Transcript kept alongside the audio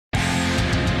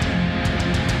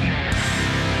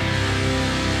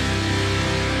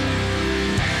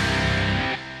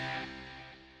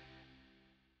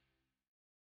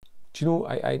Do you know,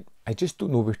 I just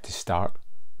don't know where to start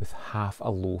with Half a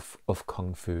Loaf of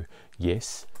Kung Fu.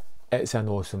 Yes, it's an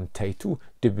awesome title.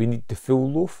 Do we need the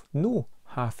full loaf? No,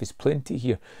 half is plenty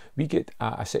here. We get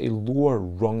a sort of lower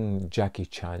rung Jackie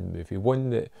Chan movie,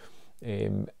 one that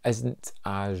isn't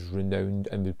as renowned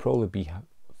and would probably be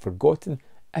forgotten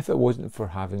if it wasn't for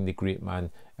having the great man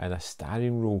in a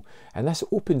starring role. And this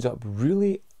opens up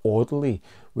really oddly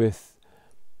with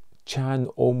Chan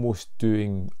almost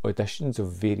doing auditions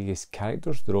of various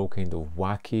characters. They're all kind of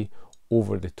wacky,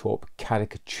 over the top,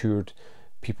 caricatured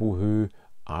people who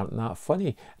aren't that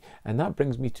funny. And that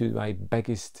brings me to my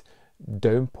biggest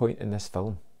down point in this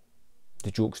film. The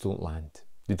jokes don't land.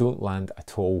 They don't land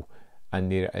at all,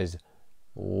 and there is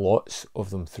lots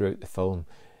of them throughout the film.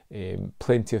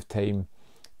 Plenty of time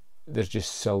there's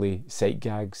just silly sight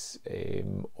gags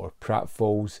or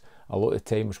pratfalls. A lot of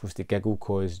the time we're supposed to giggle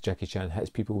because Jackie Chan hits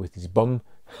people with his bum.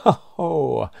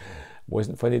 Oh,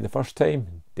 wasn't funny the first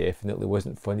time, definitely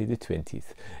wasn't funny the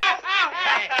 20th.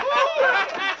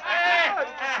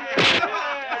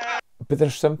 But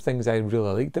there's some things I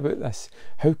really liked about this.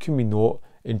 How can we not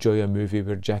enjoy a movie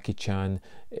where Jackie Chan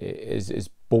is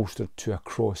bolstered to a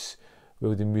cross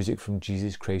while the music from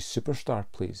Jesus Christ Superstar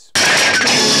plays?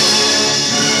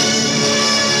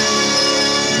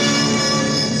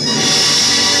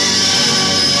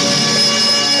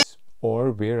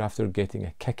 Or where, after getting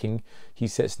a kicking, he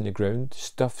sits on the ground,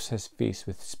 stuffs his face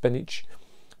with spinach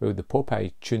while the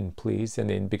Popeye tune plays, and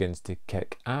then begins to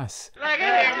kick ass.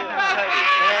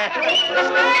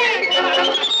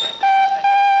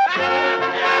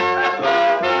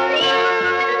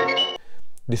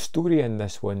 The story in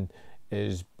this one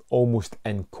is almost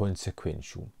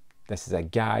inconsequential. This is a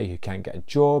guy who can't get a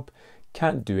job,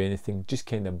 can't do anything, just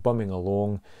kind of bumming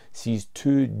along, sees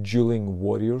two dueling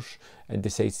warriors and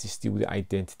decides to steal the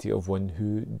identity of one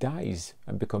who dies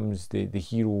and becomes the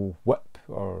hero whip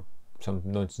or some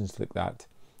nonsense like that.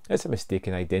 It's a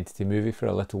mistaken identity movie for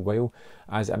a little while,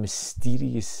 as a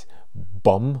mysterious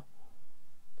bum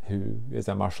who is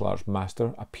a martial arts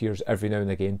master appears every now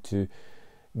and again to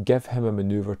give him a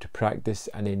manoeuvre to practice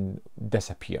and then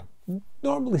disappear,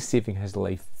 normally saving his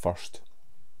life first.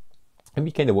 And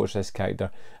we kind of watch this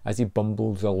character as he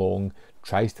bumbles along,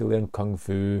 tries to learn Kung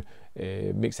Fu,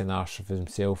 makes an arse of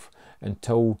himself,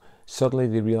 until suddenly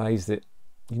they realise that,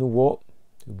 you know what,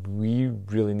 we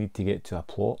really need to get to a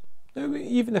plot. Now,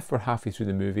 even if we're halfway through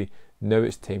the movie, now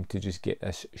it's time to just get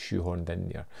this shoehorned in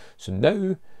there. So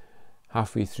now,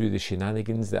 halfway through the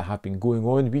shenanigans that have been going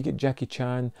on, we get Jackie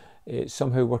Chan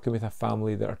somehow working with a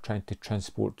family that are trying to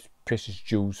transport precious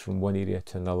jewels from one area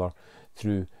to another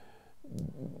through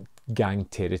gang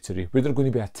territory where they're going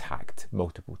to be attacked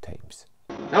multiple times.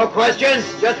 No questions,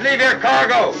 just leave your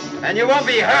cargo and you won't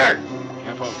be hurt.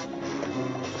 Careful.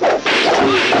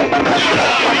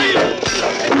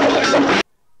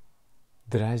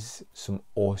 There is some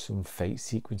awesome fight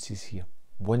sequences here.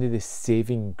 One of the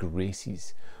saving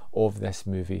graces of this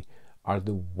movie are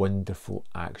the wonderful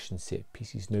action set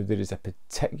pieces. Now, there is a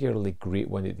particularly great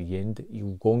one at the end,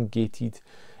 elongated,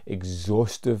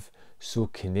 exhaustive, so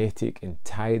kinetic and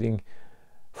tiring.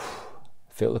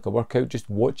 Felt like a workout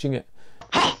just watching it.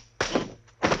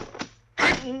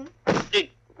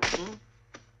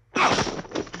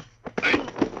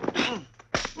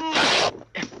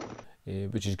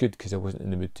 Which is good because I wasn't in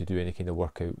the mood to do any kind of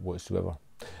workout whatsoever.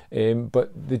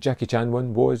 But the Jackie Chan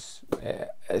one was,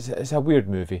 it's a weird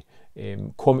movie.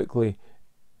 Comically,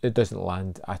 it doesn't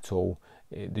land at all.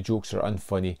 The jokes are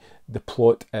unfunny. The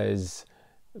plot is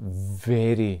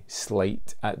very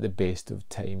slight at the best of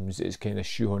times. It's kind of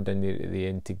shoehorned in there at the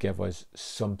end to give us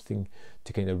something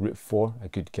to kind of root for. A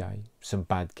good guy, some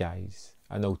bad guys,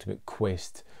 an ultimate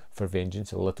quest for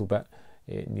vengeance a little bit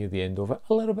near the end of it.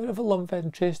 A little bit of a love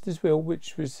interest as well,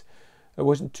 which was, it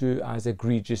wasn't too as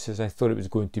egregious as I thought it was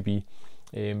going to be.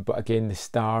 But again, the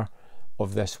star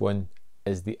of this one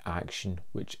is the action,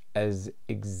 which is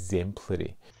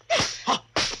exemplary.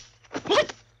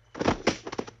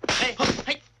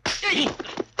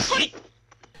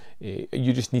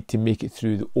 You just need to make it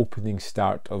through the opening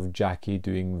start of Jackie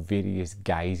doing various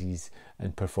guises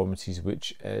and performances,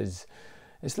 which is,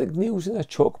 it's like nails in a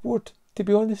chalkboard, to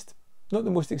be honest. Not the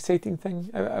most exciting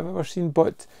thing I've ever seen,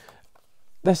 but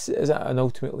this is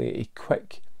ultimately a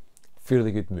quick,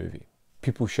 fairly good movie.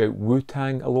 People shout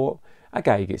Wu-Tang a lot. A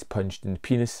guy gets punched in the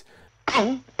penis.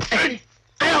 An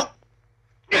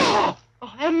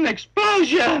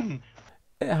explosion!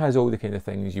 It has all the kind of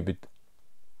things you would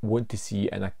want to see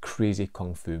in a crazy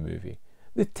Kung Fu movie.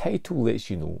 The title lets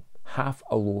you know, Half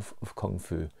a Loaf of Kung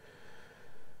Fu.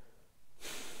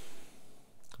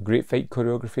 Great fight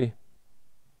choreography.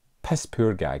 Piss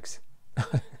poor gags.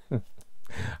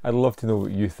 I'd love to know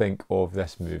what you think of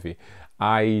this movie.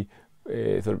 I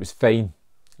thought it was fine.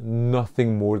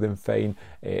 Nothing more than fine.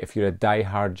 If you're a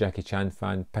die-hard Jackie Chan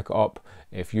fan, pick it up.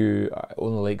 If you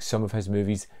only like some of his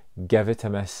movies, give it a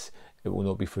miss. It will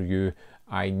not be for you.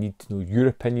 I need to know your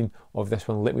opinion of this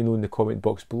one. Let me know in the comment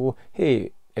box below.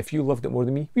 Hey, if you loved it more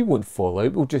than me, we won't fall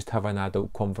out. We'll just have an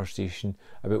adult conversation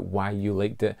about why you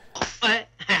liked it.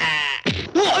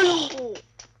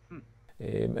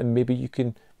 And maybe you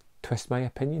can twist my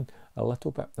opinion a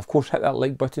little bit. Of course, hit that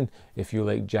like button if you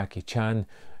like Jackie Chan,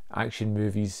 action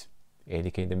movies,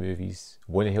 any kind of movies,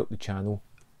 want to help the channel.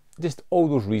 Just all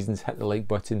those reasons, hit the like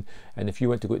button. And if you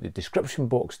want to go to the description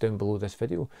box down below this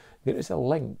video, there is a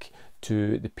link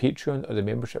to the Patreon or the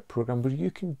membership program where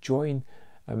you can join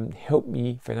and help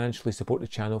me financially support the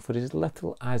channel for as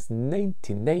little as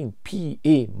 99p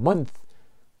a month.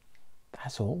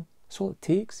 That's all it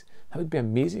takes. That would be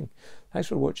amazing. Thanks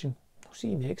for watching. I'll see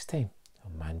you next time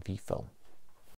on Man v Film.